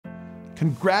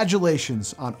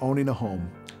Congratulations on owning a home.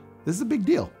 This is a big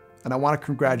deal, and I want to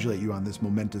congratulate you on this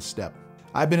momentous step.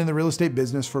 I've been in the real estate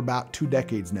business for about 2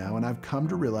 decades now, and I've come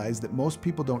to realize that most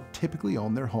people don't typically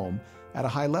own their home at a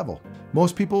high level.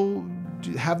 Most people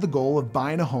have the goal of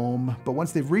buying a home, but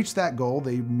once they've reached that goal,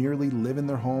 they merely live in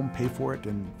their home, pay for it,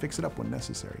 and fix it up when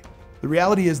necessary. The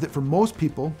reality is that for most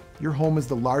people, your home is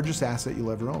the largest asset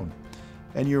you'll ever own,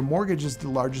 and your mortgage is the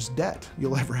largest debt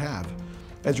you'll ever have.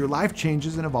 As your life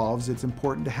changes and evolves, it's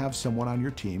important to have someone on your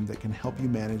team that can help you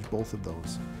manage both of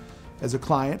those. As a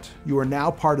client, you are now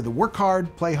part of the Work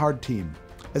Hard, Play Hard team.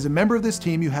 As a member of this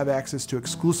team, you have access to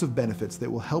exclusive benefits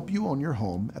that will help you own your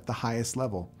home at the highest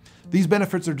level. These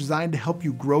benefits are designed to help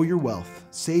you grow your wealth,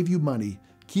 save you money,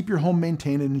 keep your home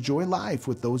maintained, and enjoy life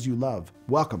with those you love.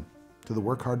 Welcome to the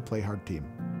Work Hard, Play Hard team.